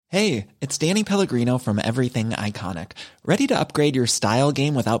Hey, it's Danny Pellegrino from Everything Iconic. Ready to upgrade your style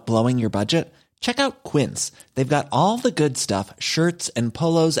game without blowing your budget? Check out Quince. They've got all the good stuff, shirts and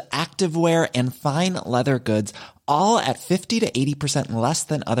polos, activewear, and fine leather goods, all at 50 to 80% less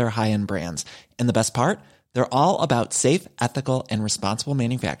than other high-end brands. And the best part? They're all about safe, ethical, and responsible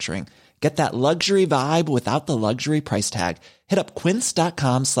manufacturing. Get that luxury vibe without the luxury price tag. Hit up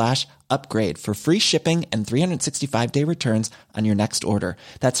quince.com/upgrade for free shipping and 365-day returns on your next order.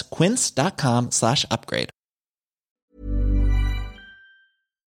 That's quince.com/upgrade.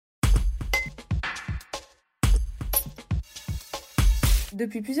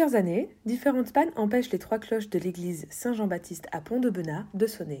 Depuis plusieurs années, différentes pannes empêchent les 3 cloches de l'église Saint-Jean-Baptiste à Pont-de-Benat de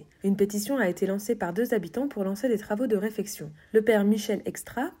sonner. Une pétition a été lancée par 2 habitants pour lancer des travaux de réfection. Le père Michel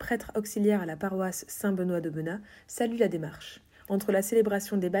Extra, prêtre auxiliaire à la paroisse Saint-Benoît de Benat, salue la démarche. Entre la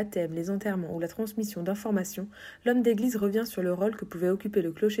célébration des baptêmes, les enterrements ou la transmission d'informations, l'homme d'église revient sur le rôle que pouvait occuper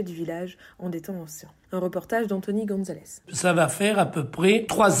le clocher du village en des temps anciens. Un reportage d'Anthony Gonzalez. Ça va faire à peu près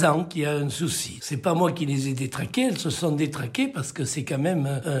 3 ans qu'il y a un souci. C'est pas moi qui les ai détraquées, elles se sont détraquées parce que c'est quand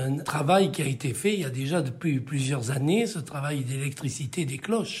même un travail qui a été fait il y a déjà depuis plusieurs années, ce travail d'électricité des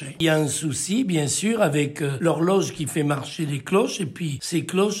cloches. Il y a un souci, bien sûr, avec l'horloge qui fait marcher les cloches et puis ces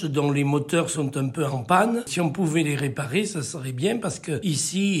cloches dont les moteurs sont un peu en panne. Si on pouvait les réparer, ça serait bien parce que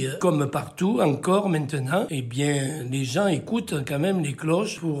ici, comme partout, encore maintenant, eh bien, les gens écoutent quand même les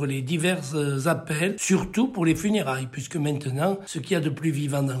cloches pour les divers appels, surtout pour les funérailles, puisque maintenant, ce qu'il y a de plus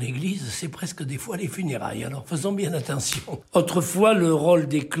vivant dans l'église, c'est presque des fois les funérailles. Alors faisons bien attention. Autrefois, le rôle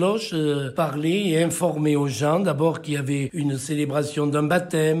des cloches parlait et informait aux gens, d'abord qu'il y avait une célébration d'un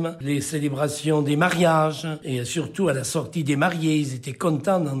baptême, les célébrations des mariages, et surtout à la sortie des mariés, ils étaient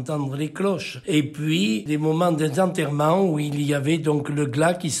contents d'entendre les cloches. Et puis, des moments des enterrements où il y avait donc le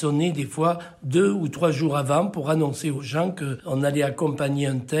glas qui sonnait des fois 2 ou 3 jours avant pour annoncer aux gens qu'on allait accompagner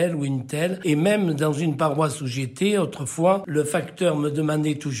un tel ou une telle. Et même dans une paroisse où j'étais, autrefois, le facteur me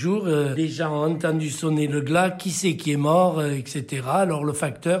demandait toujours, les gens ont entendu sonner le glas, qui c'est qui est mort, etc. Alors le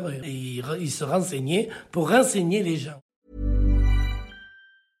facteur, il se renseignait pour renseigner les gens.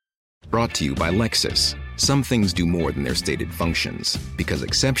 Brought to you by Lexus. Some things do more than their stated functions, because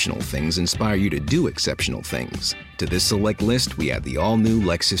exceptional things inspire you to do exceptional things. To this select list, we add the all-new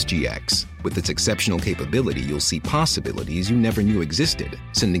Lexus GX. With its exceptional capability, you'll see possibilities you never knew existed,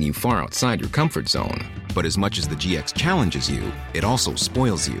 sending you far outside your comfort zone. But as much as the GX challenges you, it also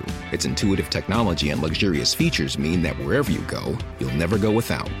spoils you. Its intuitive technology and luxurious features mean that wherever you go, you'll never go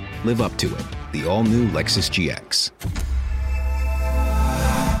without. Live up to it. The all-new Lexus GX.